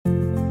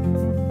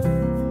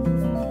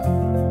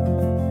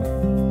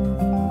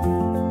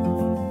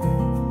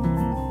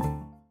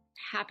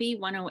happy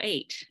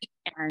 108.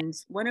 And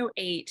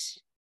 108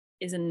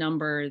 is a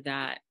number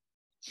that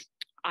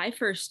I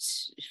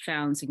first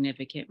found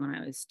significant when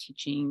I was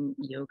teaching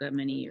yoga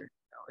many years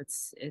ago.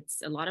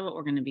 It's a lot of what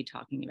we're going to be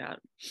talking about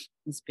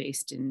is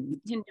based in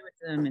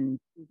Hinduism and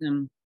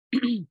Buddhism.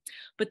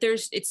 But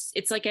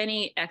it's like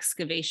any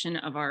excavation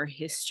of our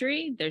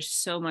history. There's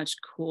so much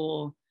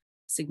cool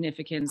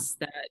significance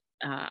that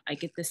I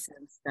get the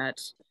sense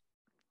that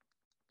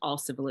all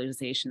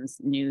civilizations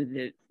knew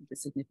the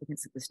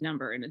significance of this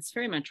number, and it's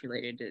very much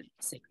related to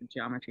sacred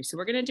geometry. So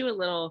we're going to do a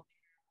little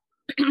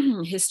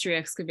history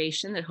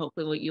excavation that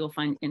hopefully you'll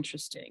find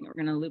interesting. We're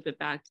going to loop it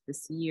back to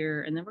this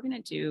year, and then we're going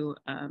to do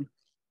a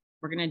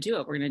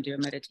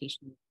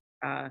meditation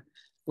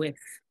with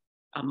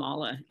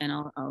Amala, and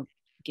I'll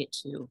get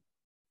to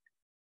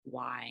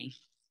why.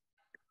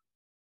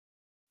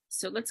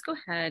 So let's go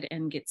ahead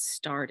and get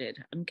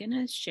started. I'm going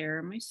to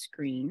share my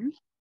screen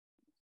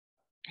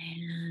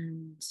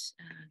and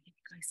give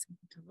you guys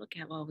something to look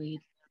at while we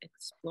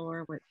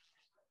explore what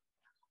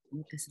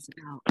this is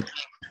about.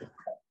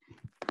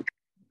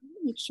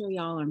 Make sure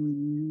y'all are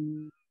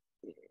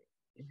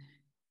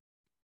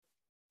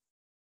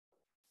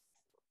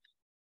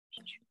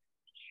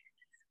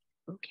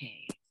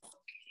okay.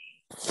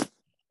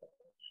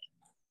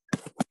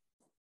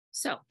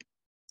 So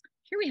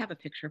here we have a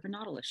picture of a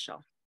nautilus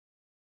shell.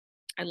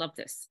 I love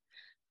this.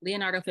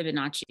 Leonardo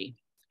Fibonacci,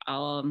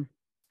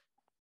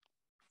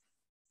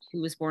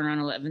 who was born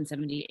around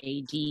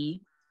 1170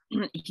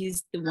 AD.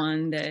 He's the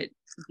one that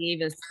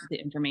gave us the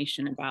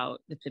information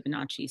about the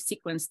Fibonacci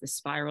sequence, the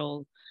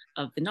spiral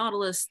of the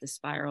nautilus, the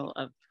spiral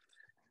of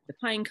the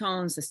pine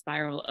cones, the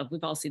spiral of,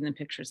 we've all seen the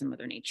pictures in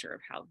Mother Nature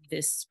of how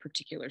this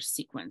particular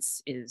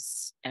sequence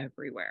is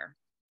everywhere.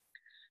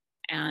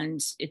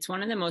 And it's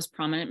one of the most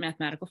prominent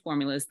mathematical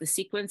formulas. The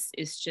sequence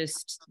is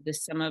just the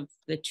sum of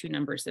the two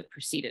numbers that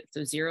precede it.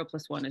 So 0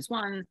 plus 1 is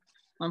 1,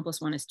 1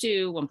 plus 1 is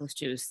 2, 1 plus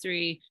 2 is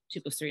 3,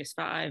 2 plus 3 is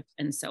 5,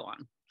 and so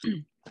on.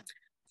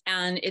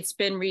 And it's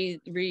been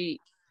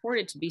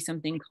reported to be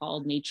something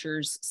called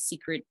nature's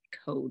secret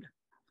code.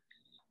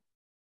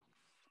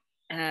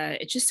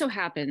 It just so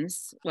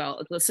happens,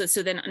 well,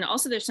 so then, and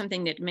also there's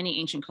something that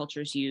many ancient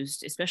cultures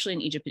used, especially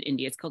in Egypt and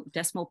India. It's called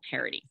decimal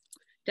parity.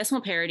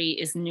 Decimal parity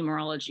is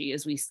numerology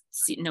as we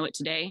know it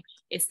today.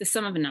 It's the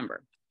sum of a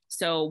number.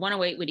 So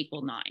 108 would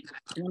equal 9.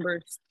 The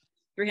number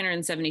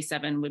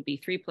 377 would be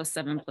 3 plus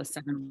 7 plus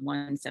 7,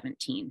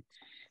 117.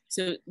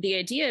 So the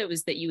idea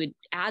was that you would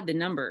add the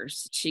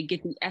numbers to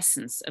get the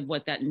essence of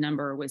what that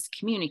number was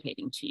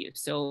communicating to you.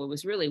 So it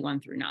was really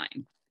 1 through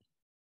 9.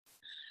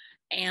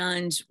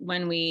 And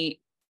when we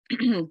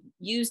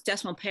use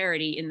decimal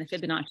parity in the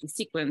Fibonacci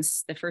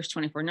sequence, the first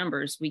 24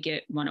 numbers, we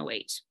get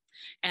 108.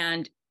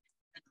 And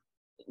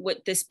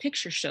what this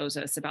picture shows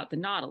us about the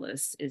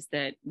nautilus is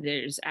that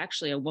there's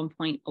actually a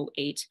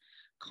 1.08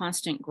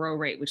 constant grow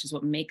rate, which is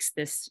what makes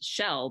this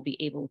shell be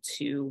able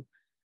to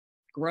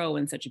grow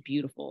in such a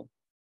beautiful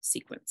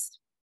sequence.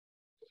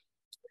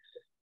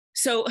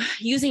 So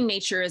using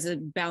nature as a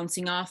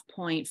bouncing off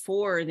point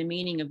for the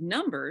meaning of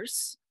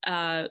numbers,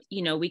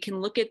 we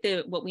can look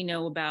at what we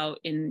know about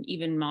in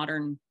even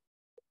modern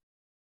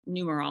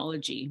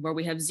numerology, where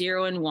we have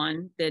 0 and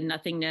 1, the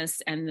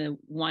nothingness and the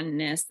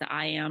oneness. The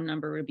I am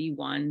number would be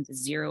 1, the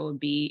 0 would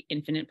be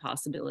infinite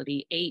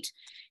possibility. 8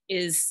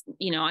 is,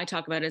 I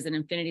talk about it as an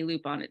infinity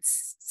loop on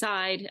its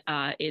side.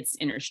 It's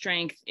inner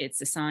strength.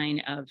 It's a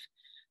sign of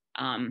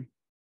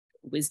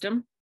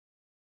wisdom.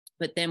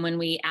 But then when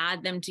we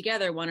add them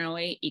together,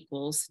 108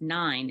 equals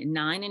 9.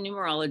 9 in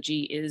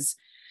numerology is,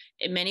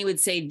 many would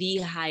say, the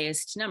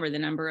highest number, the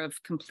number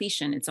of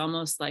completion. It's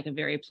almost like a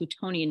very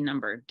Plutonian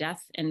number,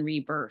 death and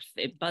rebirth.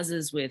 It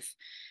buzzes with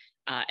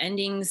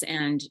endings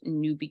and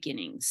new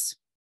beginnings.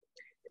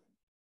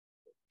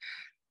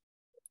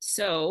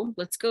 So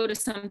let's go to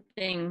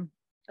something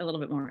a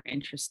little bit more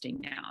interesting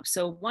now.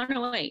 So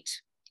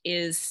 108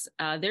 is,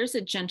 there's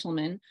a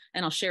gentleman,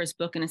 and I'll share his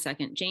book in a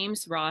second,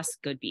 James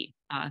Godbe.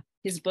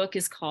 His book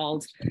is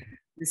called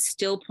The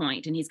Still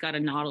Point, and he's got a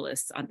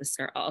nautilus on the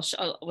start. I'll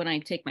show when I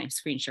take my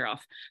screen share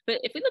off. But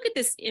if we look at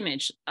this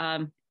image,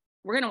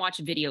 we're going to watch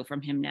a video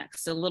from him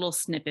next, a little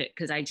snippet,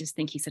 because I just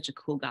think he's such a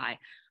cool guy.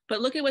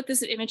 But look at what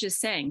this image is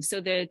saying. So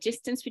the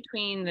distance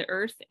between the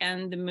Earth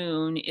and the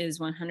moon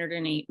is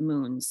 108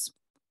 moons.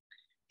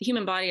 The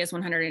human body has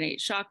 108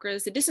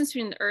 chakras. The distance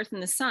between the Earth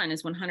and the sun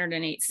is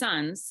 108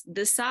 suns.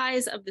 The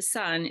size of the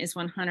sun is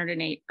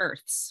 108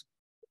 Earths.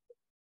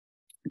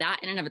 That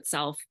in and of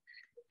itself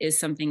is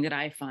something that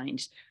I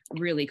find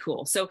really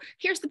cool. So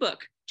here's the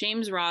book,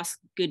 James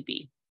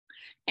Godbe.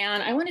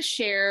 And I want to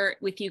share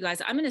with you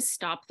guys, I'm going to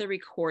stop the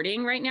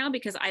recording right now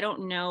because I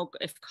don't know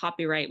if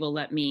copyright will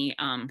let me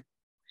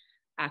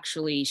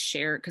actually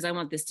share, because I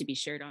want this to be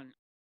shared on.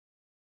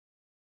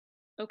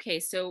 Okay,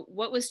 so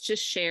what was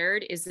just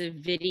shared is a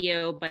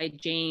video by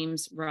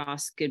James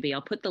Godbe.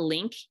 I'll put the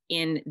link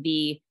in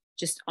the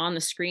just on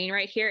the screen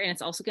right here. And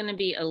it's also going to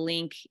be a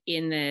link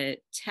in the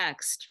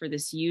text for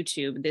this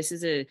YouTube. This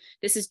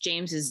is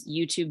James's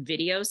YouTube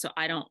video. So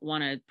I don't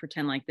want to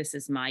pretend like this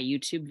is my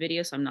YouTube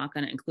video. So I'm not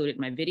going to include it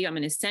in my video. I'm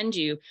going to send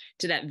you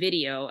to that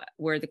video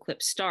where the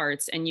clip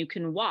starts and you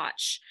can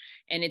watch.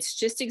 And it's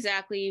just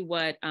exactly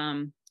what,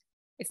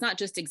 it's not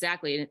just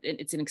exactly,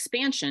 it's an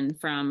expansion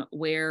from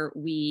where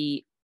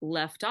we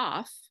left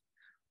off.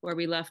 Let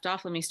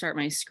me start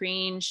my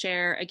screen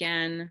share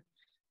again.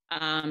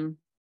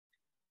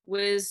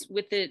 Was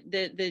with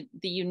the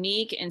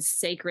unique and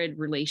sacred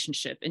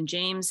relationship. And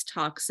James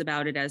talks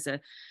about it as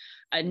a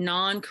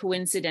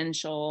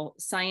non-coincidental,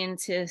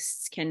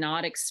 scientists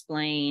cannot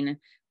explain.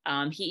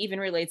 He even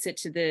relates it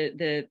to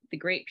the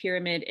Great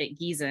Pyramid at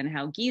Giza, and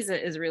how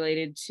Giza is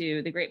related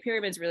to the Great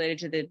Pyramid, is related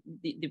to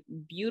the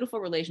beautiful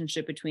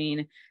relationship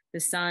between the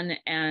sun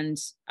and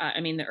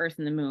the earth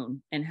and the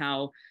moon, and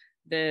how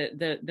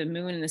the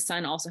moon and the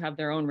sun also have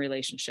their own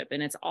relationship,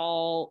 and it's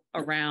all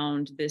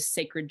around this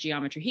sacred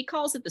geometry. He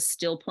calls it the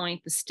still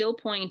point. The still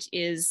point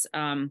is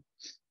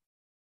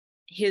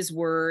his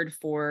word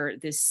for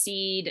the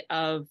seed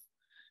of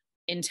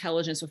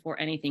intelligence before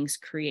anything's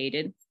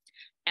created.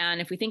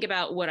 And if we think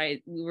about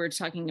we were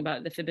talking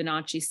about the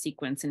Fibonacci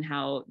sequence and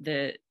how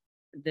the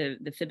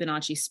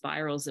Fibonacci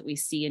spirals that we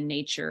see in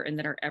nature and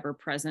that are ever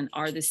present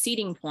are the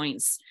seeding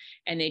points,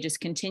 and they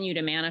just continue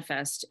to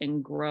manifest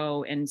and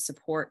grow and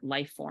support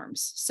life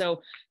forms.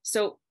 So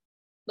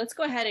let's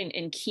go ahead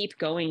and keep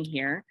going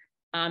here.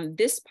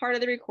 This part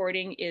of the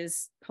recording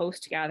is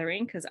post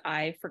gathering because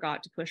I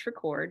forgot to push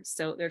record.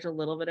 So there's a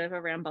little bit of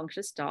a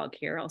rambunctious dog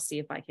here. I'll see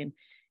if I can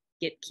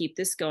keep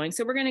this going.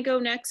 So we're going to go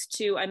next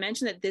to, I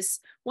mentioned that this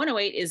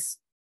 108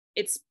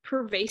 it's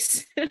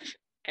pervasive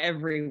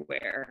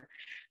everywhere.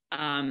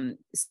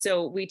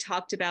 So we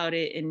talked about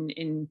it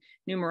in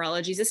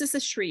numerologies. This is the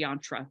Sri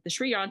Yantra. The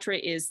Sri Yantra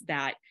is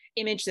that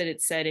image that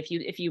it said,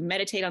 if you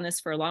meditate on this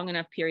for a long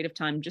enough period of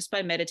time, just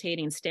by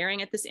meditating and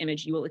staring at this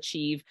image, you will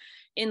achieve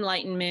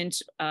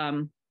enlightenment,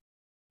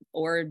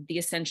 or the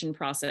ascension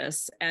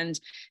process. And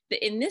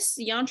in this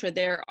yantra,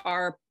 there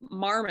are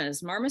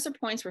marmas. Marmas are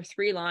points where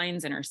 3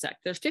 lines intersect.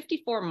 There's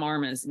 54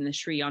 marmas in the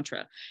Sri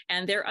Yantra,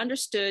 and they're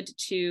understood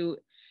to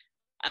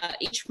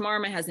each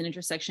marma has an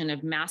intersection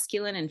of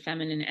masculine and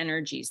feminine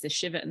energies, the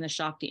Shiva and the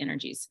Shakti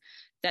energies.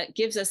 That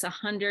gives us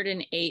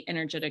 108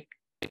 energetic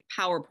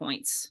power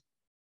points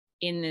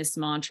in this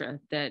mantra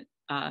that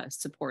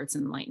supports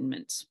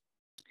enlightenment.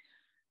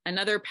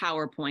 Another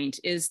power point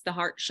is the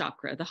heart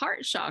chakra. The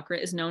heart chakra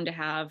is known to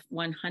have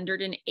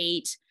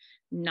 108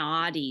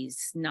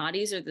 nadis.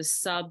 Nadis are the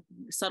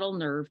subtle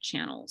nerve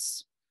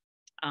channels.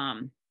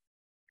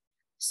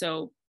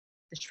 So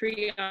the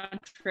Sri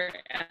Yantra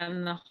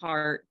and the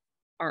heart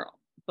are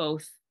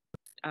both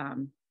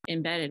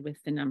embedded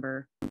with the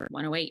number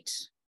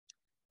 108.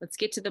 Let's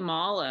get to the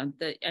mala.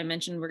 I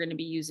mentioned we're going to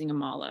be using a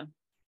mala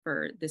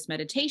for this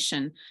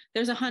meditation.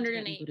 There's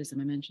 108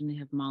 Buddhism. I mentioned they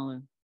have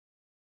mala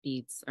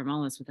beads, or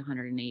malas with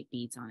 108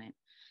 beads on it.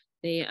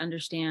 They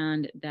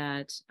understand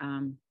that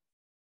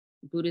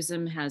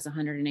Buddhism has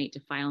 108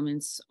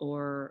 defilements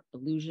or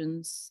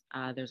illusions.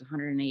 There's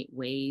 108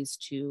 ways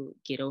to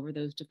get over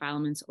those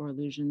defilements or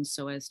illusions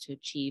so as to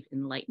achieve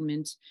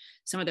enlightenment.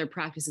 Some of their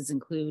practices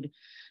include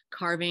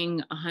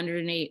carving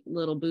 108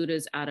 little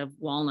Buddhas out of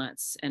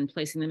walnuts and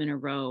placing them in a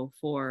row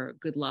for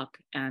good luck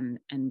and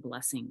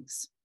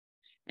blessings.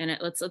 And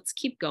let's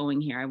keep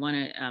going here. I want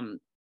to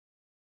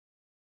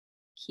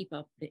keep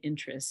up the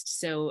interest.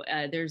 So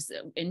there's,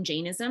 in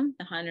Jainism,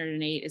 the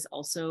 108 is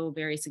also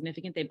very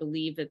significant. They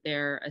believe that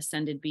their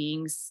ascended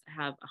beings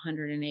have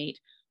 108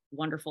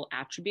 wonderful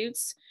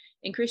attributes.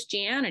 In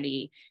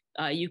Christianity,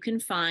 you can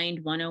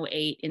find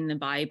 108 in the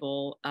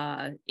Bible,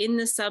 in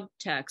the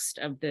subtext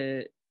of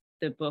the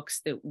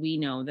books that we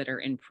know that are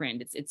in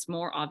print. It's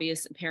more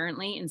obvious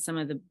apparently in some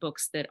of the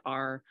books that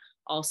are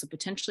also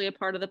potentially a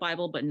part of the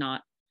Bible, but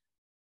not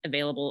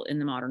available in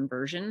the modern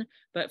version.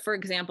 But for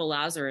example,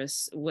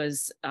 Lazarus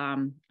was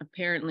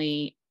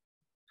apparently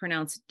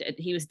pronounced,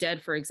 he was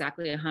dead for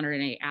exactly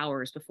 108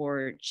 hours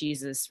before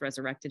Jesus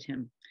resurrected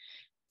him.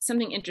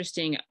 Something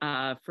interesting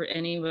for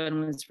anyone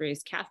who was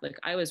raised Catholic,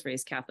 I was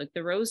raised Catholic,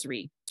 the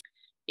rosary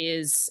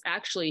is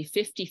actually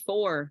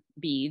 54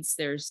 beads.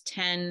 There's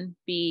 10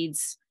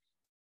 beads,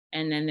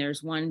 and then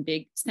there's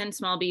 10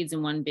 small beads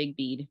and 1 big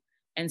bead.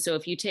 And so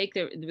if you take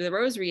the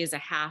rosary is a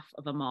half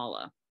of a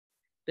mala.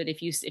 But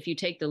if you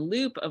take the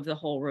loop of the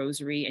whole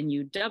rosary and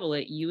you double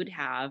it, you would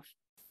have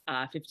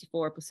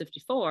 54 plus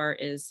 54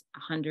 is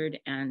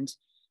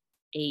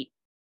 108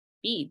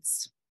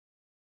 beads.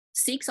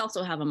 Sikhs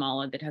also have a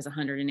mala that has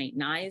 108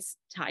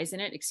 ties in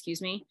it,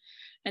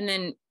 And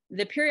then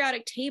the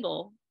periodic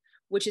table,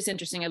 which is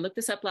interesting. I looked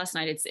this up last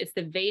night. It's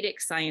the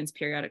Vedic science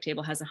periodic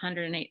table, has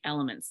 108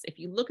 elements. If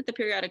you look at the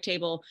periodic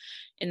table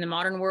in the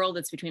modern world,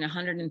 it's between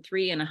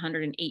 103 and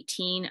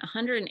 118.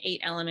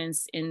 108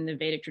 elements in the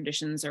Vedic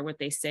traditions are what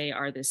they say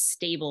are the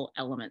stable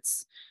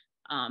elements.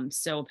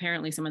 So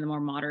apparently some of the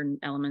more modern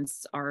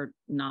elements are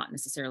not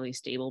necessarily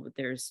stable, but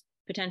there's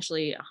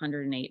potentially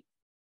 108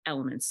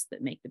 elements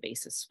that make the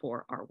basis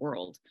for our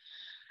world.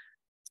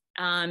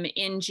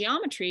 In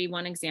geometry,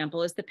 one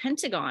example is the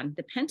pentagon.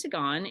 The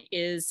pentagon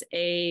is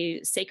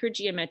a sacred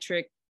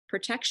geometric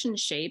protection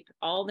shape.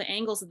 All the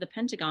angles of the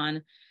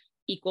pentagon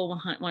equal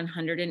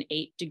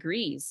 108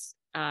 degrees.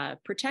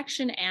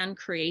 Protection and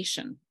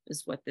creation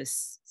is what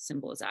this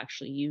symbol is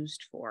actually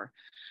used for.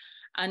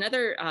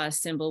 Another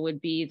symbol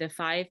would be the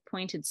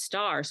five-pointed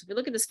star. So if you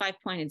look at this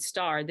five-pointed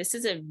star, this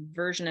is a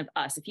version of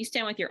us. If you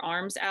stand with your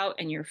arms out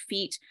and your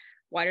feet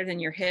wider than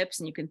your hips,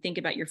 and you can think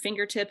about your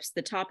fingertips,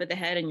 the top of the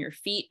head, and your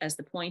feet as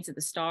the points of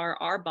the star,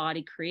 our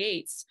body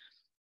creates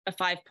a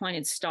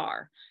five-pointed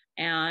star.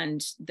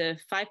 And the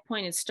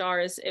five-pointed star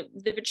is,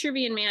 the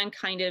Vitruvian Man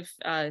kind of,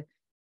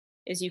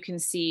 as you can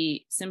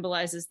see,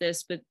 symbolizes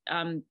this, but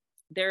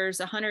there's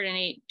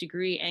 108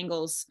 degree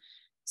angles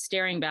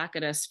staring back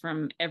at us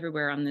from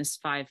everywhere on this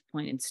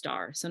five-pointed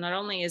star. So not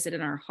only is it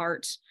in our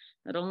heart,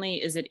 not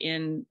only is it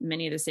in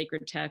many of the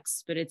sacred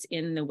texts, but it's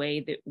in the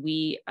way that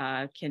we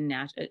a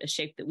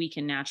shape that we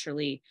can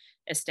naturally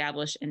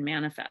establish and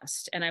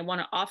manifest. And I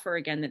want to offer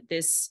again that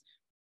this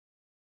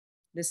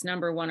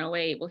number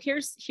 108, well,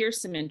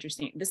 here's some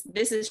interesting,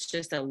 this is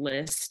just a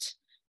list.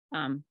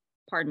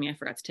 Pardon me, I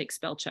forgot to take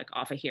spell check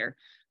off of here,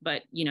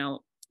 but you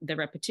know, the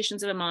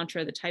repetitions of a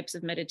mantra, the types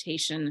of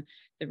meditation,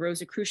 the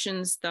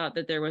Rosicrucians thought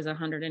that there was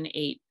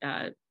 108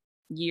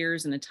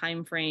 years in the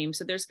time frame.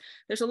 So there's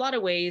a lot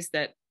of ways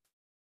that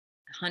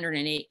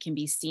 108 can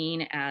be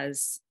seen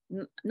as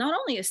not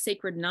only a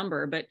sacred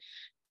number, but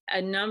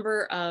a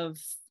number of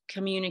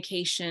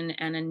communication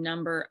and a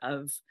number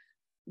of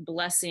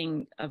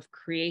blessing of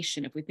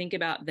creation. If we think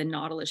about the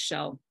nautilus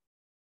shell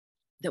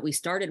that we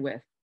started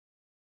with,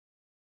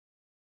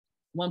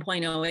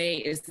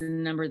 1.08 is the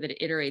number that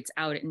it iterates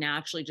out. It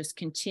naturally just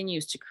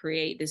continues to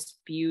create this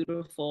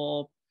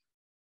beautiful,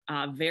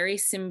 very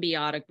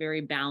symbiotic,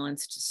 very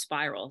balanced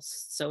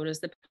spirals. So does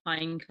the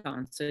pine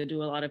cone. So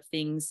do a lot of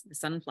things. The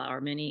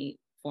sunflower, many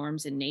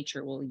forms in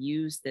nature will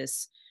use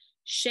this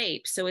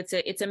shape. So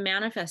it's a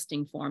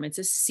manifesting form. It's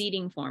a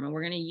seeding form, and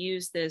we're going to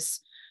use this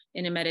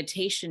in a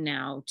meditation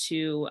now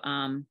to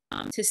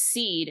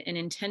seed an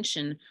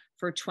intention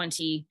for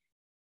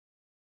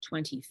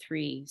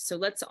 2023. So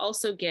let's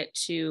also get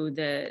to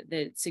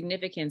the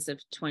significance of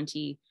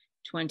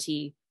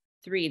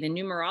 2023. The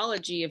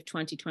numerology of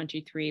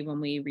 2023,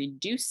 when we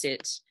reduce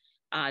it,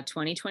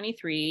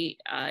 2023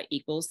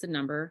 equals the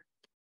number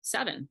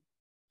 7.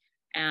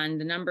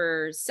 And the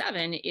number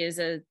 7 is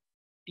a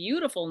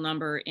beautiful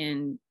number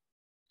in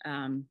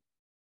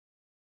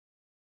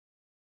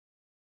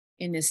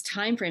this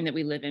time frame that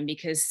we live in,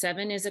 because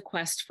 7 is a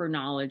quest for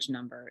knowledge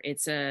number.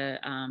 It's a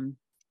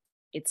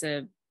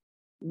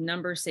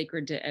number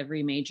sacred to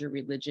every major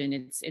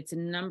religion. It's a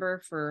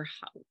number for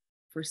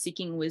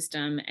seeking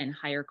wisdom and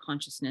higher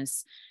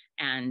consciousness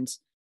and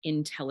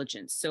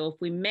intelligence. So if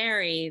we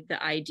marry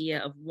the idea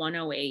of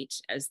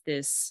 108 as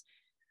this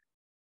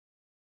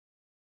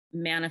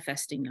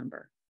manifesting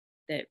number,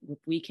 that if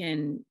we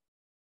can,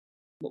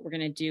 what we're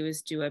going to do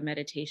is do a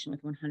meditation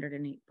with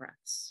 108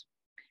 breaths.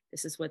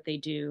 This is what they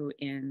do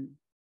in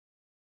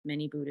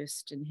many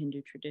Buddhist and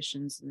Hindu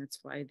traditions, and that's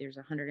why there's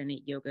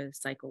 108 yoga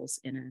cycles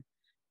in a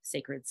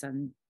sacred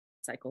sun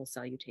cycle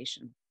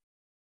salutation.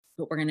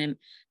 But we're going to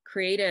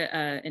create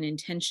an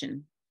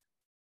intention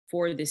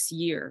for this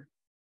year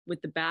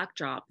with the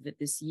backdrop that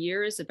this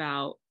year is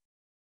about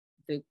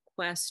the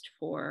quest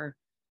for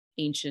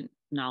ancient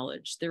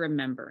knowledge, the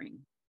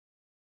remembering.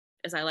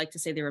 As I like to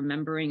say, the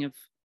remembering of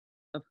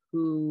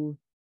who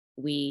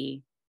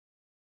we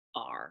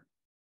are.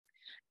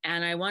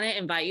 And I want to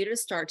invite you to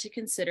start to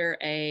consider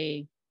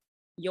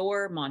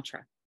your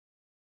mantra.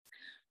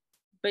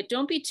 But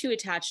don't be too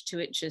attached to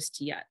it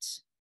just yet.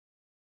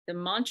 The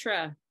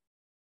mantra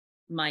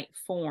might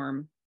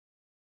form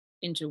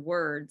into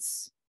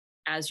words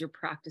as you're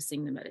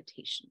practicing the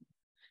meditation.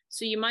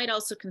 So you might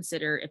also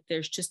consider if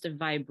there's just a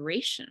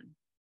vibration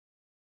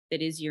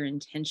that is your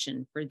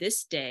intention for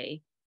this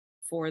day,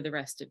 for the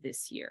rest of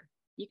this year.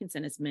 You can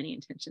send as many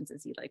intentions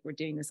as you like. We're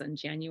doing this on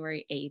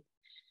January 8th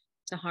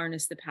to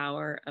harness the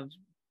power of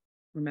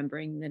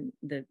remembering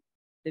the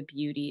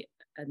beauty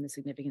and the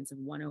significance of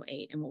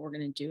 108. And what we're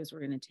going to do is we're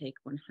going to take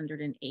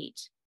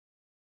 108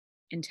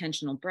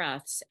 intentional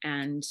breaths,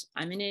 and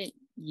I'm going to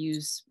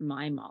use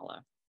my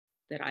mala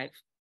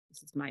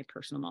this is my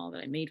personal mala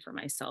that I made for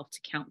myself to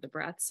count the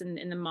breaths.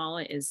 And the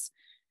mala is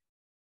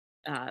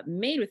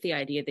made with the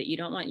idea that you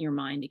don't want your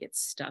mind to get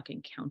stuck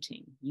in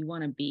counting. You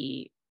want to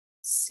be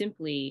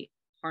simply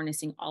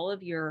harnessing all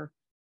of your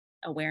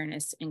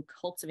awareness and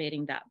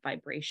cultivating that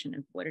vibration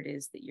of what it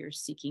is that you're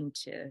seeking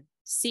to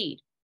seed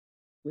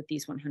with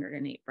these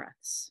 108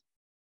 breaths.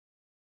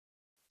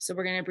 So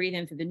we're going to breathe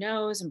in through the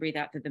nose and breathe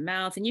out through the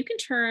mouth. And you can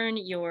turn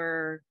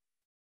your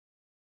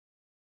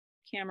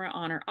camera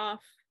on or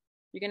off.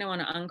 You're going to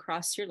want to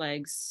uncross your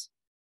legs,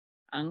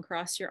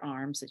 uncross your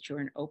arms so that you're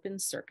an open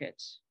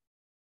circuit.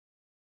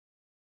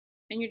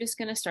 And you're just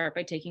going to start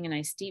by taking a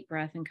nice deep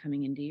breath and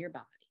coming into your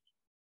body.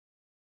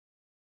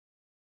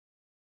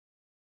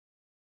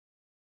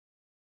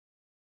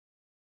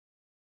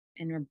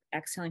 And we're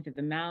exhaling through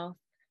the mouth,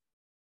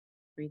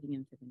 breathing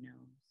in through the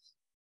nose.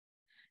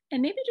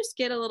 And maybe just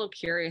get a little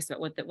curious about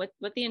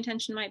what the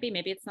intention might be.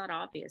 Maybe it's not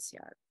obvious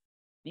yet.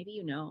 Maybe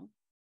you know.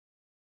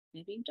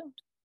 Maybe you don't.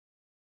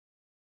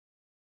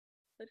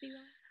 Could be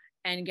wrong.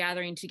 And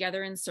gathering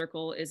together in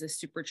circle is a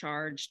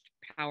supercharged,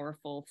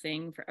 powerful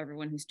thing for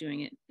everyone who's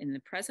doing it in the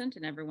present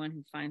and everyone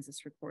who finds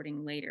this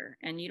recording later.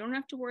 And you don't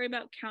have to worry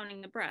about counting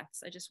the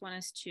breaths. I just want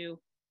us to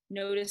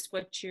notice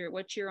what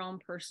your own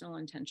personal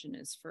intention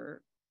is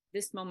for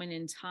this moment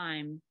in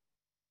time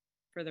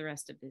for the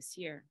rest of this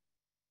year.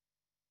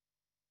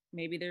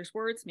 Maybe there's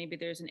words, maybe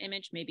there's an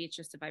image, maybe it's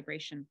just a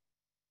vibration.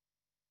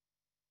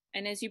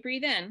 And as you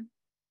breathe in,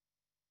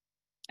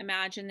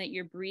 imagine that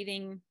you're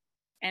breathing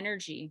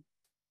energy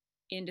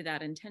into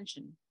that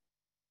intention.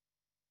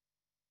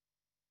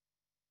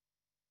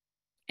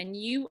 And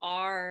you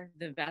are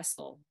the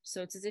vessel.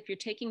 So it's as if you're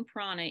taking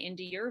prana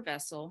into your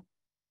vessel.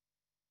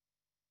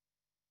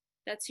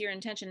 That's your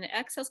intention. The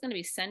exhale is going to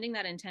be sending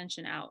that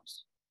intention out.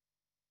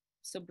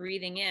 So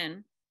breathing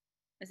in,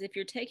 as if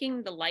you're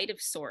taking the light of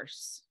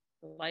source,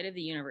 the light of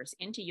the universe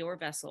into your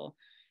vessel.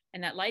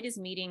 And that light is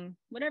meeting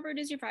whatever it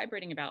is you're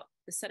vibrating about,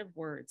 the set of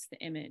words, the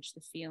image,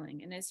 the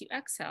feeling. And as you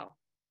exhale,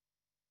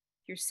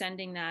 you're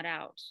sending that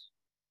out.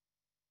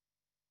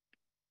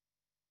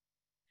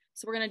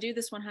 So we're going to do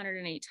this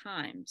 108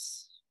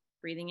 times,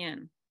 breathing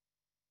in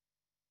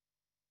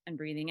and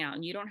breathing out.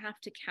 And you don't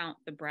have to count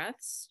the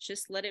breaths,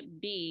 just let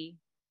it be.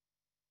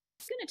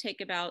 It's going to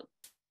take about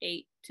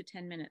 8 to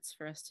 10 minutes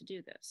for us to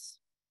do this.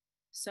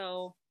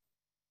 So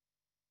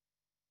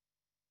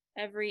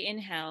every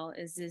inhale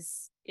is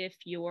as if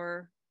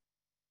you're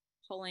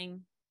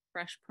pulling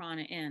fresh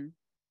prana in.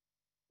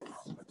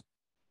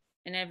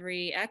 And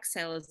every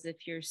exhale is as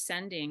if you're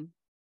sending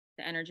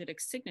the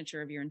energetic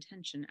signature of your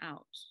intention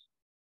out.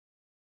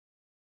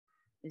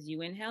 As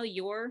you inhale,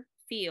 your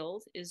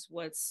field is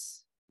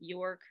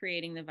you're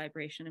creating the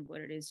vibration of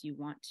what it is you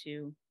want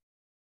to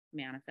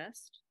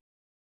manifest.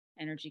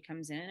 Energy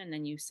comes in and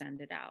then you send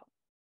it out.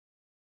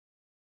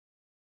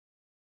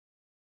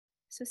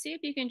 So see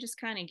if you can just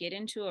kind of get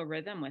into a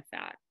rhythm with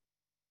that.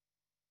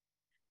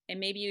 And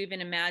maybe you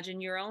even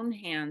imagine your own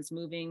hands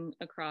moving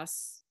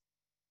across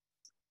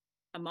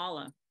a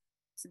mala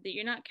so that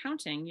you're not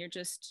counting, you're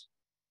just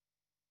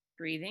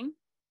breathing,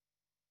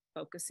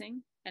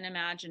 focusing, and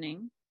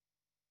imagining.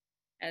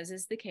 As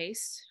is the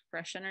case,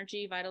 fresh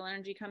energy, vital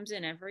energy comes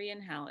in every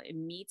inhale. It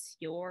meets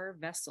your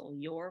vessel,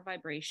 your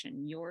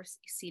vibration, your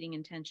seating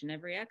intention.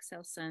 Every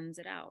exhale sends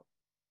it out.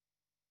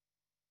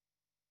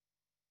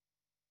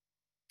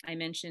 I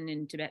mentioned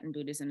in Tibetan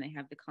Buddhism, they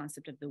have the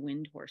concept of the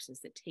wind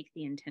horses that take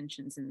the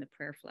intentions in the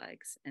prayer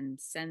flags and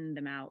send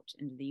them out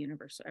into the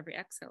universe. So every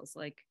exhale is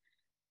like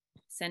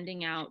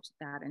sending out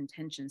that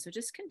intention. So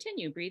just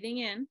continue breathing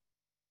in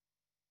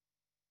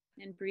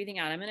and breathing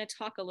out. I'm going to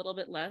talk a little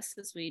bit less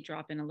as we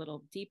drop in a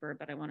little deeper,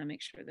 but I want to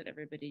make sure that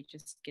everybody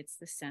just gets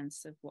the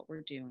sense of what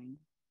we're doing.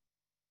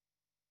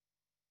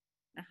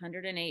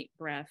 108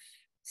 breath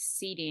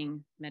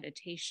seating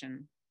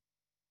meditation,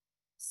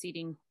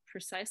 seating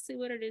precisely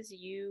what it is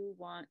you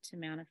want to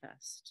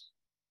manifest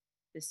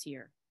this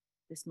year,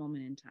 this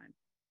moment in time.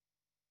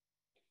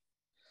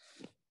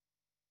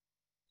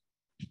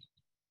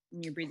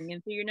 And you're breathing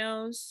in through your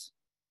nose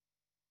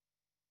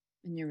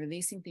and you're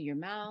releasing through your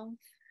mouth.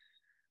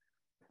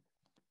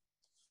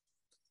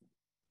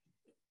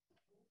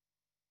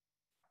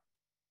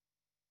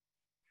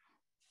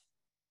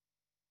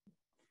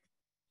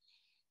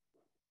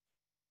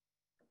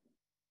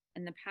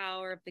 And the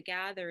power of the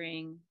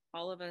gathering,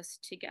 all of us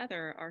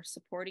together are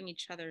supporting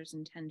each other's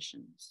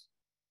intentions.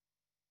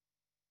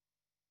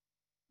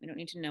 We don't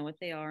need to know what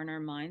they are in our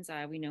mind's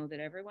eye. We know that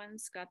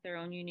everyone's got their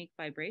own unique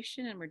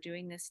vibration, and we're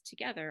doing this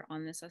together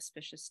on this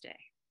auspicious day.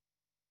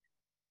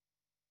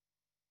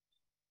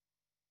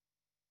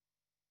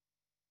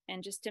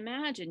 And just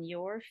imagine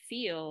your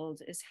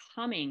field is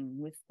humming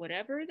with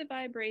whatever the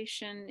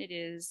vibration it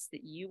is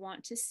that you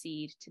want to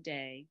seed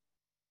today.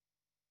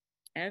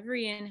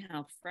 Every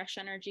inhale, fresh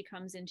energy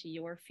comes into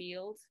your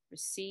field,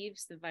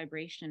 receives the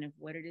vibration of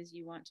what it is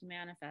you want to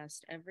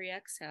manifest. Every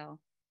exhale,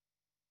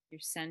 you're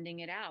sending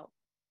it out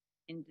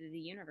into the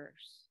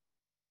universe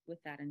with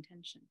that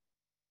intention.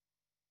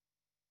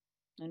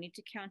 No need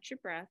to count your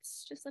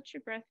breaths. Just let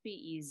your breath be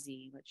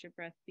easy. Let your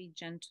breath be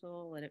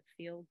gentle. Let it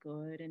feel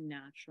good and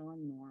natural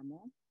and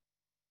normal.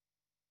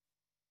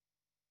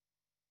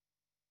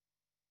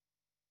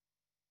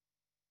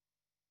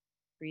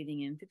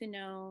 Breathing in through the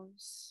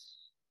nose.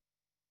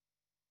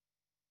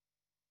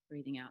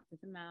 Breathing out through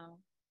the mouth.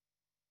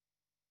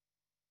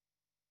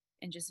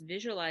 And just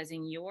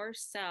visualizing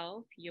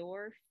yourself,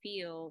 your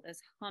field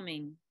as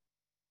humming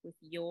with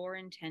your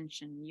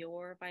intention,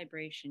 your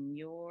vibration,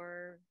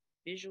 your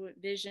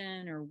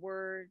vision or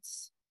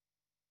words,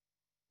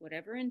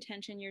 whatever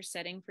intention you're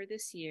setting for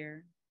this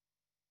year,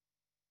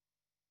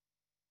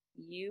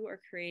 you are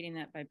creating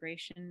that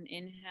vibration.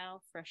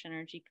 Inhale, fresh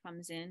energy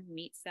comes in,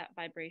 meets that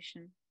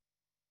vibration.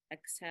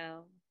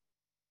 Exhale,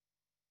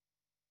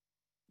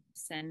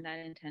 send that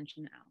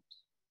intention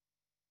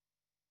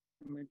out.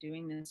 And we're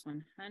doing this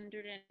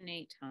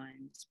 108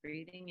 times.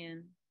 Breathing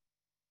in,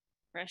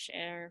 fresh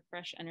air,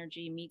 fresh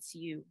energy meets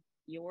you,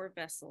 your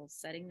vessel,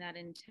 setting that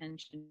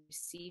intention,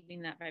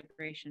 receiving that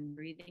vibration,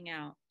 breathing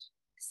out,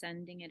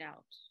 sending it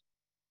out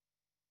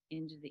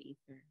into the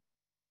ether.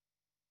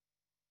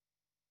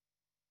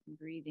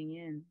 Breathing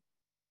in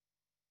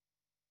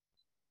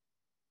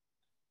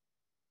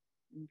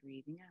and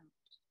breathing out.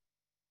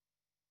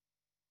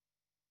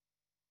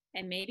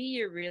 And maybe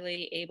you're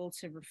really able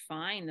to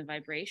refine the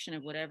vibration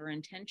of whatever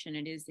intention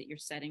it is that you're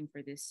setting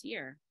for this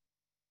year.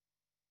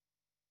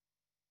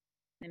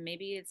 And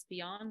maybe it's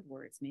beyond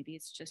words, maybe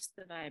it's just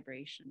the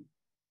vibration.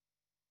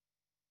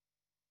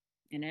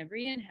 And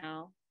every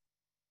inhale,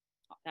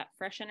 that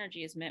fresh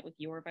energy is met with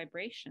your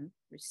vibration,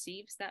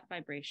 receives that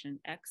vibration.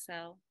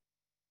 Exhale,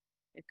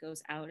 it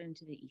goes out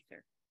into the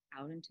ether,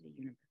 out into the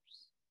universe.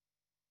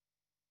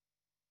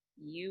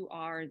 You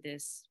are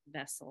this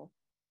vessel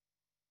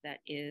that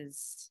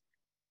is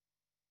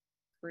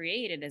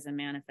created as a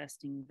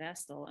manifesting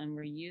vessel, and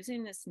we're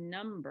using this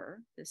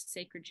number, this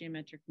sacred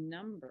geometric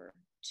number,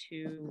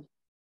 to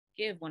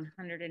give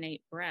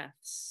 108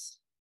 breaths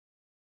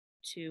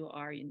to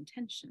our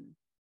intention,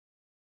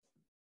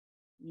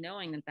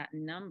 knowing that that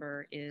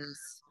number is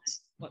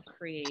what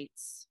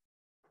creates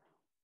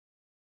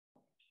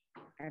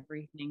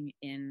everything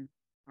in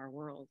our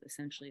world,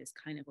 essentially, is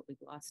kind of what we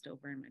glossed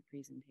over in my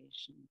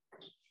presentation.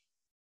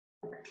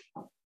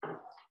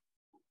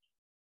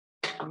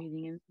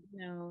 Breathing in through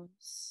the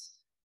nose,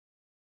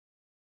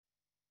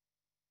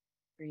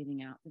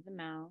 breathing out through the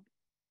mouth.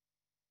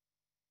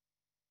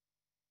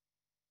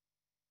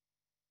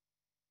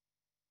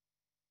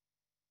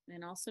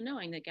 And also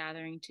knowing that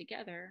gathering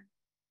together,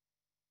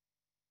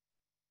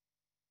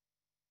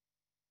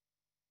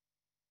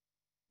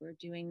 we're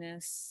doing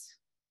this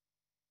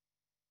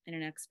in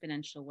an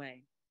exponential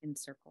way, in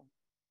circle.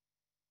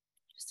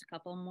 Just a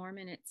couple more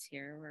minutes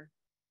here. We're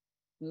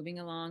moving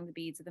along the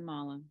beads of the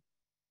mala.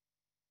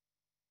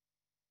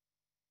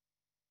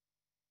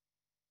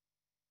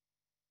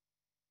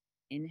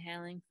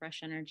 Inhaling,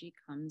 fresh energy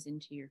comes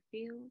into your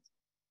field.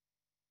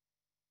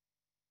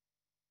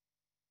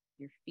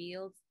 Your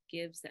field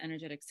gives the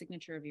energetic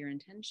signature of your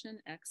intention.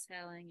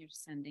 Exhaling, you're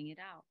sending it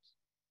out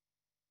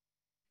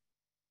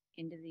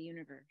into the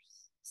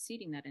universe,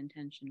 seeding that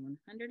intention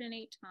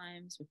 108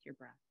 times with your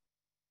breath.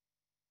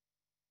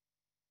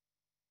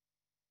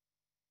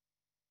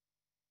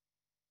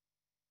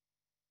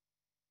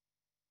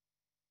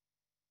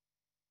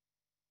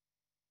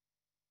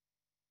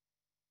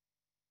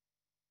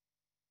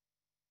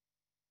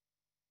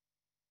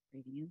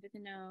 Breathing in through the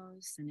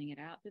nose, sending it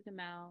out through the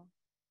mouth.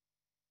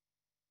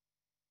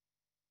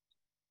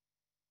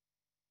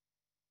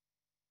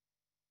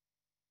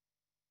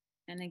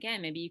 And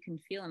again, maybe you can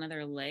feel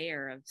another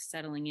layer of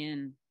settling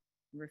in,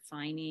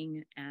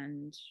 refining,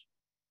 and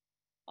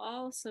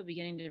also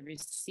beginning to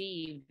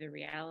receive the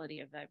reality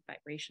of that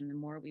vibration. The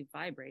more we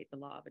vibrate, the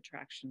law of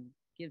attraction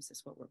gives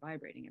us what we're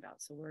vibrating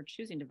about. So we're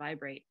choosing to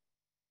vibrate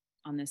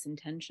on this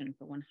intention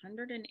for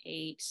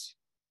 108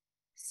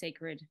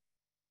 sacred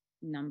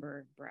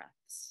number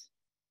breaths.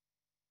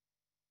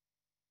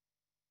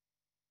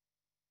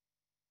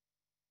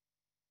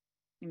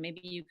 And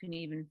maybe you can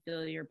even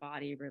feel your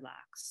body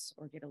relax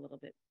or get a little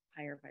bit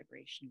higher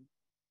vibration.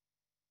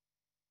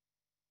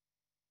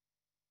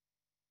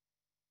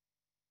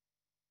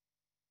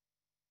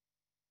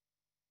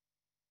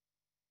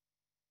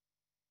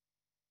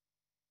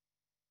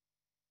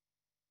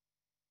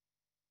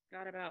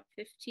 Got about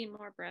 15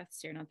 more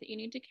breaths here. Not that you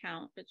need to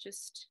count, but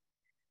just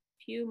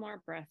a few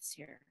more breaths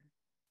here.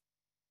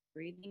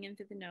 Breathing in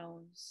through the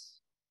nose.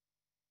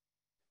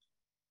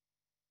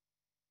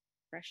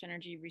 Fresh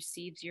energy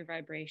receives your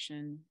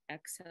vibration.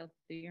 Exhale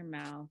through your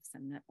mouth,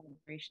 send that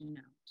vibration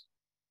out.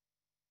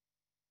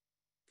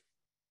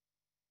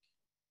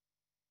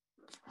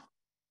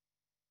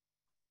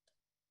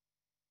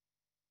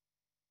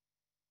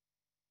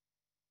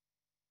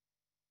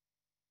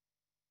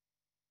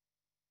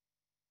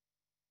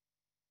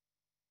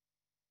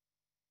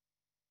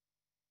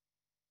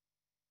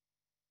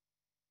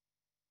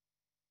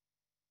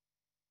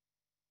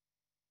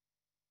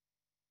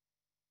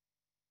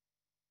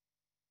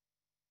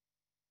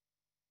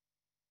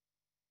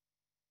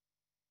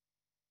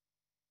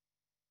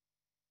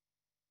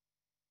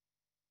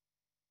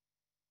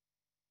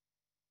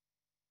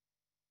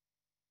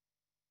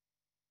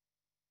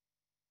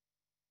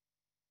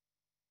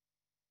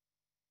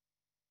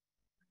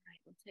 All right,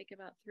 we'll take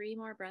about 3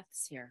 more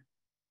breaths here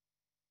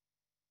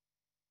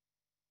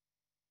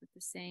with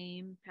the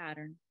same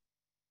pattern.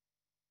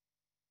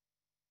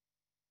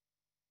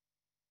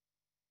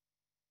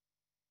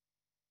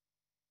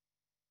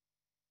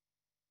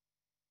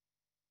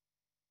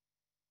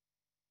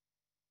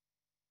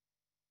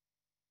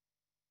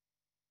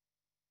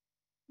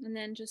 And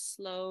then just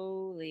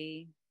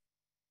slowly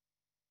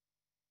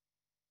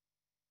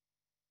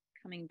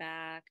coming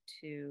back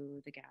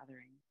to the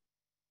gathering,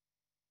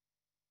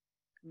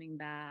 coming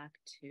back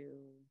to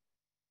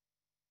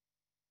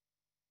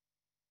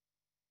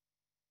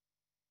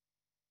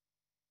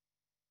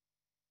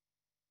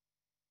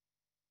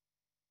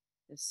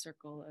this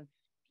circle of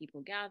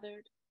people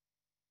gathered.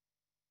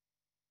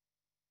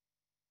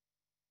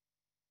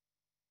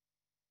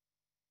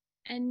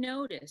 And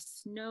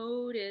notice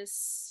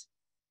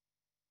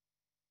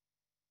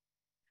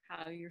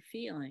how you're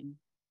feeling.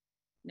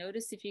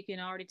 Notice if you can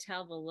already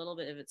tell a little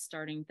bit of it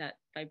starting, that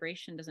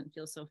vibration doesn't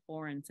feel so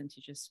foreign since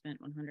you just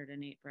spent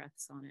 108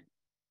 breaths on it.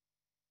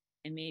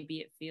 And maybe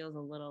it feels a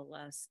little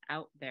less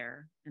out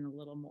there and a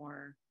little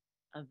more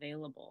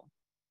available.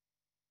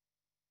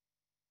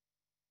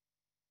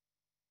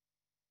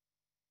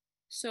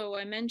 So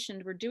I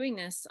mentioned we're doing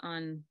this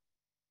on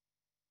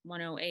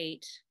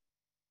 108.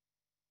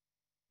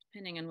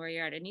 Depending on where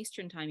you're at. In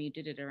Eastern time, you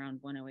did it around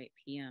 108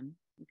 p.m.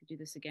 You could do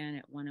this again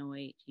at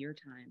 108 your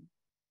time.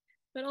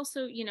 But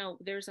also, you know,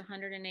 there's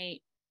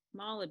 108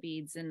 mala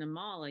beads in the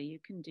mala. You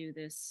can do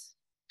this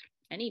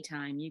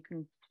anytime. You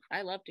can,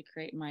 I love to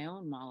create my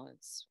own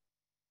malas.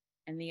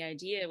 And the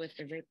idea with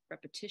the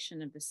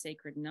repetition of the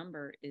sacred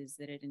number is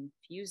that it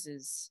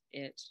infuses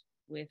it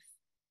with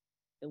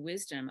the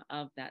wisdom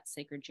of that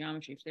sacred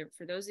geometry.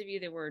 For those of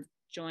you that were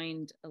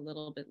joined a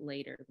little bit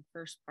later, the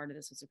first part of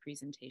this was a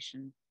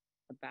presentation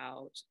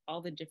about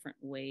all the different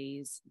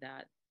ways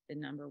that the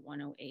number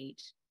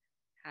 108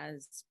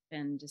 has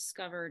been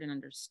discovered and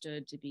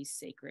understood to be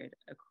sacred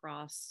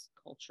across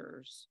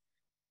cultures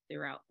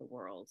throughout the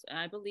world. And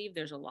I believe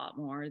there's a lot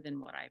more than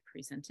what I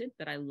presented,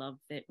 but I love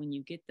that when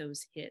you get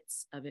those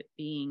hits of it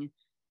being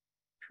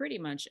pretty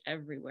much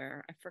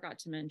everywhere. I forgot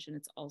to mention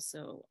it's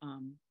also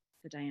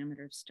the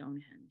diameter of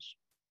Stonehenge.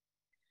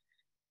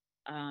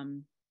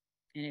 And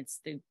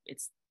it's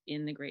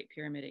in the Great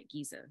Pyramid at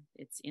Giza.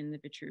 It's in the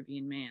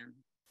Vitruvian Man.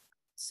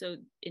 So,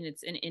 and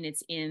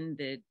it's in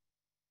the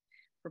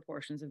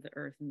proportions of the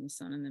earth and the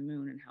sun and the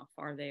moon and how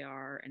far they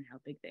are and how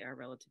big they are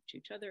relative to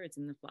each other. It's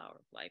in the Flower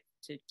of Life,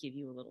 to give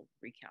you a little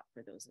recap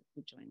for those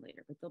who join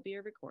later, but there'll be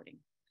a recording.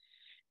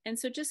 And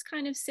so just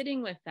kind of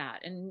sitting with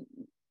that. And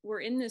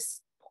we're in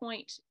this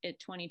point at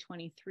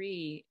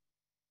 2023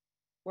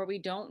 where we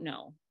don't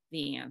know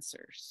the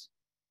answers.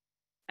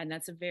 And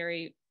that's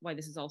why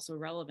this is also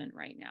relevant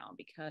right now,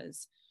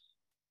 because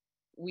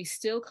we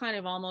still kind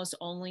of almost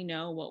only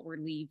know what we're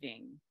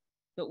leaving,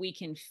 but we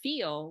can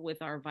feel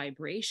with our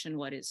vibration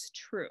what is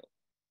true.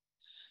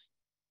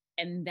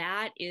 And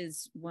that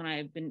is when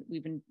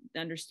we've been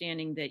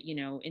understanding that, you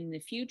know, in the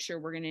future,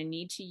 we're going to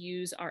need to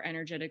use our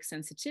energetic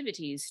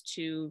sensitivities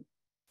to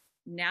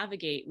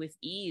navigate with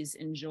ease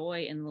and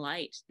joy and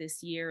light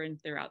this year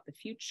and throughout the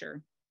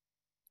future.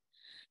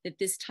 That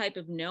this type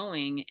of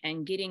knowing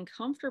and getting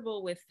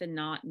comfortable with the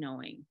not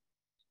knowing,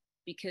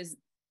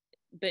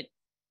 but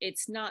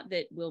it's not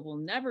that we'll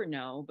never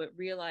know, but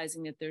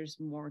realizing that there's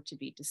more to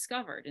be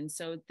discovered. And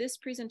so this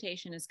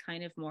presentation is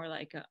kind of more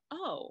like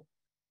oh,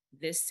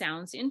 this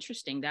sounds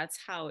interesting. That's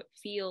how it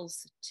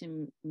feels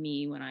to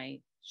me when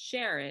I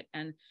share it.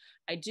 And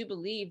I do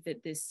believe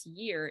that this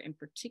year in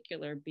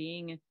particular,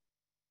 being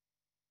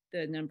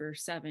the number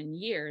 7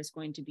 year, is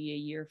going to be a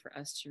year for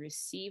us to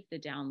receive the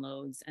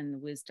downloads and the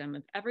wisdom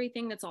of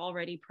everything that's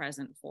already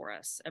present for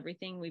us,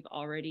 everything we've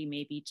already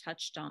maybe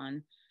touched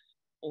on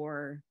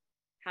or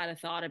had a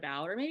thought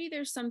about, or maybe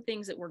there's some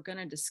things that we're going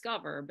to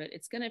discover, but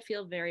it's going to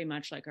feel very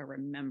much like a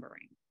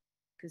remembering,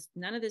 because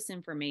none of this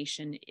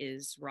information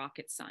is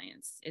rocket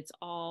science. It's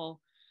all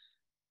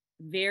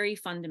very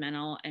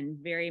fundamental and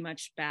very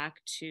much back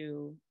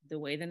to the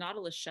way the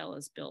Nautilus shell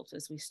is built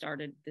as we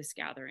started this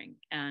gathering,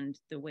 and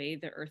the way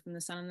the earth and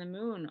the sun and the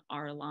moon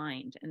are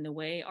aligned, and the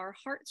way our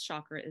heart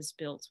chakra is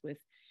built with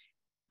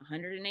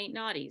 108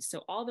 nadis.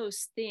 So all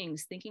those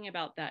things, thinking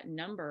about that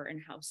number and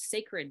how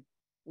sacred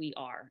we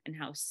are and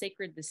how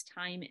sacred this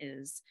time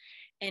is.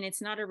 And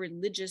it's not a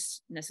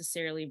religious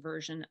necessarily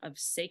version of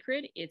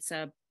sacred. It's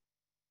a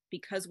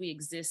because we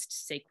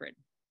exist sacred.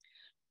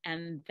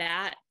 And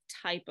that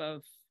type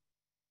of,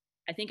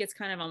 I think it's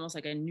kind of almost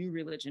like a new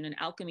religion. And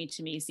alchemy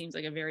to me seems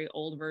like a very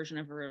old version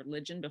of a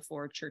religion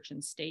before church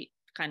and state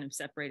kind of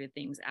separated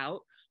things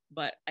out.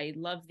 But I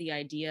love the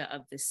idea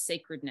of the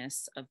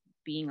sacredness of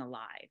being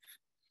alive,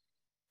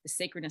 the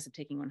sacredness of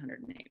taking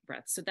 108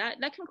 breaths. So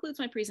that concludes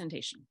my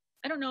presentation.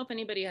 I don't know if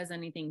anybody has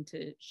anything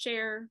to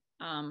share.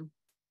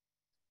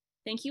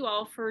 Thank you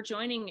all for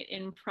joining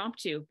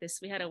impromptu.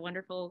 We had a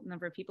wonderful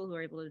number of people who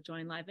were able to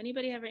join live.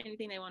 Anybody have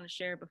anything they want to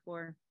share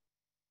before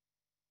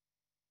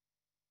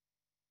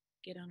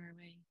get on our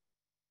way?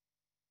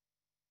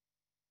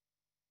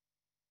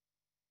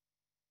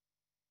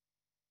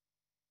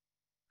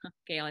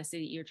 Gail, I see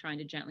that you're trying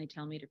to gently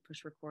tell me to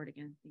push record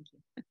again. Thank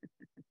you.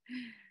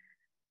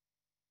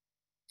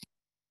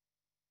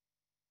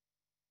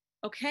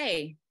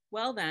 Okay,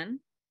 well then,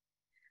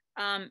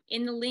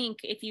 in the link,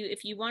 if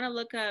you want to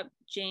look up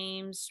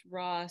James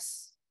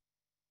Ross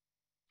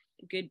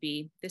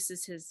Godbe, this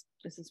is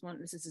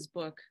his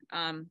book.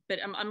 But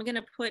I'm going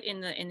to put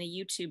in the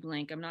YouTube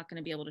link. I'm not going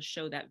to be able to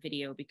show that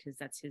video because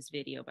that's his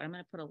video, but I'm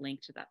going to put a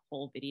link to that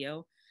whole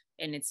video,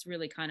 and it's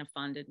really kind of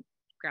fun to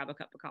grab a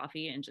cup of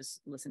coffee and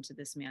just listen to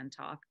this man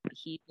talk.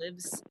 He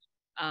lives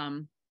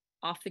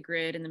off the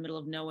grid in the middle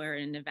of nowhere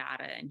in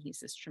Nevada, and he's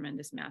this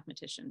tremendous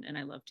mathematician, and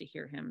I love to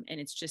hear him. And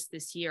it's just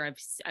this year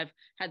I've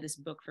had this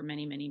book for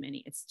many, many,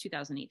 many. It's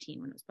 2018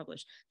 when it was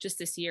published. Just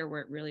this year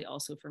where it really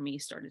also for me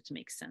started to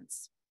make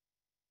sense.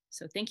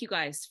 So thank you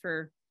guys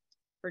for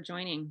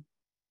joining.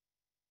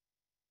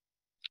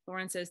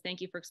 Lauren says,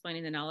 thank you for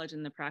explaining the knowledge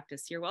and the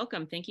practice. You're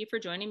welcome. Thank you for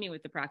joining me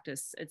with the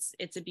practice.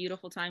 It's a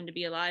beautiful time to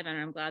be alive, and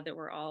I'm glad that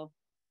we're all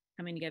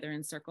coming together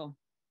in circle.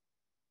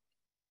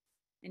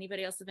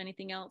 Anybody else have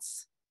anything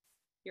else?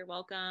 You're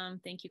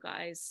welcome. Thank you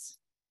guys.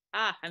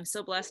 I'm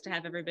so blessed to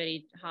have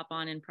everybody hop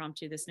on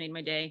impromptu. This made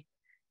my day.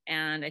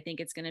 And I think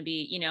it's going to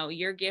be,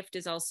 your gift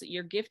is also,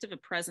 your gift of a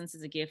presence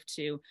is a gift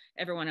to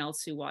everyone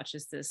else who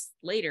watches this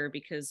later,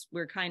 because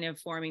we're kind of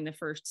forming the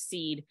first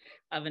seed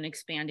of an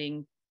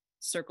expanding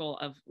circle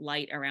of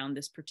light around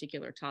this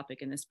particular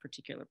topic and this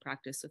particular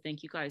practice. So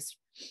thank you guys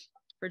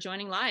for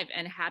joining live,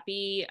 and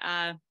happy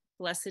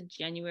blessed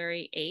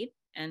January 8th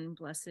and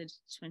blessed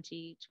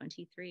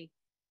 2023.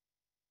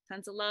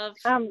 Tons of love.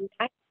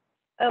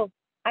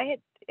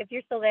 If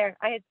you're still there,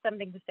 I had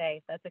something to say,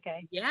 if that's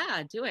okay.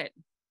 Yeah, do it.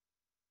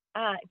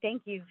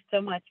 Thank you so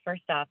much,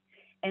 first off.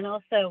 And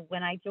also,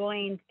 when I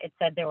joined, it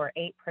said there were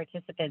 8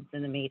 participants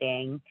in the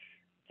meeting,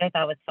 which I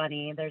thought was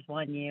funny. There's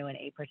 1 you and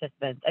 8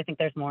 participants. I think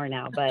there's more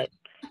now, but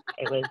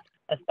it was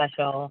a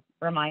special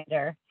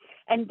reminder.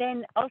 And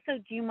then also,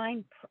 do you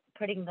mind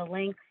putting the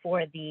link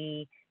for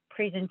the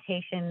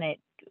presentation that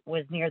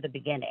was near the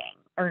beginning?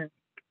 Or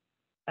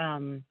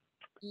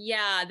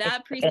yeah,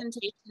 that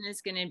presentation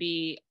is going to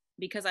be,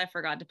 because I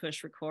forgot to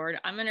push record,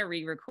 I'm going to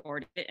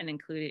re-record it and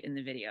include it in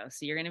the video.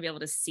 So you're going to be able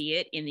to see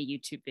it in the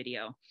YouTube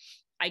video.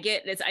 I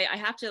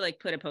have to like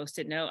put a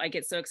post-it note. I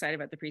get so excited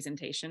about the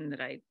presentation that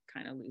I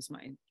kind of lose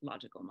my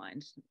logical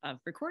mind of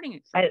recording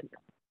it.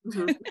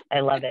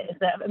 I love it.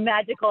 It's a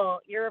magical,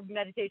 your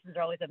meditations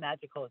are always a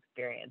magical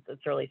experience.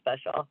 It's really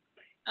special.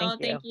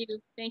 Thank you.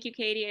 Thank you,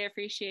 Katie. I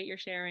appreciate your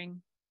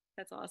sharing.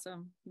 That's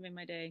awesome. You made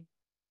my day.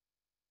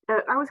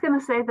 I was going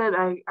to say that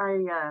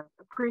I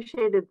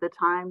appreciated the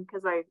time,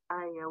 because I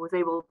was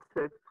able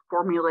to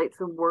formulate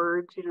some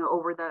words,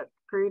 over that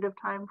period of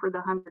time for the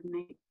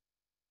 108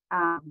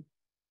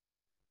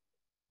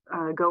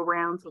 go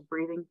rounds of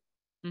breathing.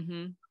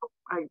 Mm-hmm.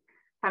 I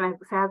kind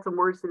of had some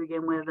words to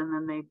begin with, and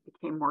then they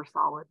became more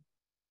solid.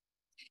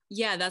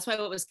 Yeah, that's why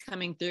what was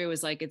coming through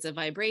is like it's a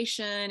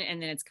vibration, and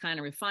then it's kind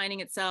of refining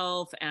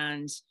itself,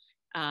 and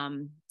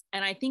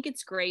I think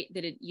it's great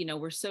that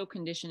we're so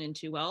conditioned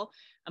into, well,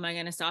 am I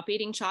going to stop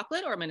eating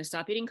chocolate, or am I going to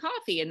stop eating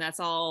coffee? And that's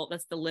the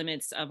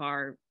limits of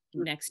our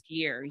next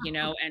year,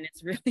 and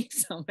it's really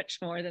so much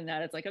more than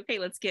that. It's like, okay,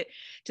 let's get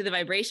to the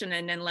vibration,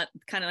 and then let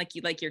kind of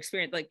like your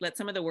experience, like let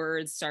some of the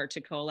words start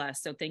to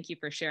coalesce. So thank you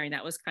for sharing.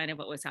 That was kind of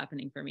what was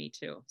happening for me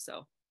too.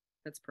 So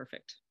that's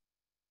perfect.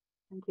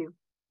 Thank you.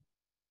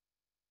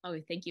 Oh,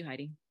 thank you,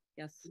 Heidi.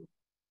 Yes.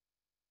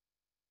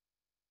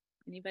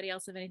 Anybody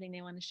else have anything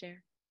they want to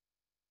share?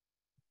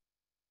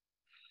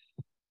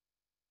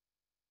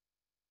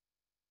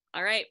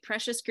 All right,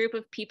 precious group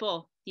of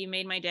people. You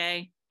made my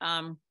day.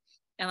 And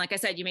like I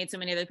said, you made so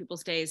many other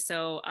people's days.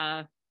 So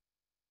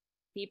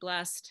be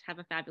blessed. Have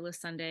a fabulous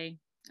Sunday.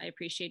 I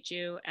appreciate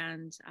you.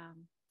 And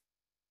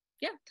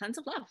yeah, tons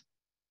of love.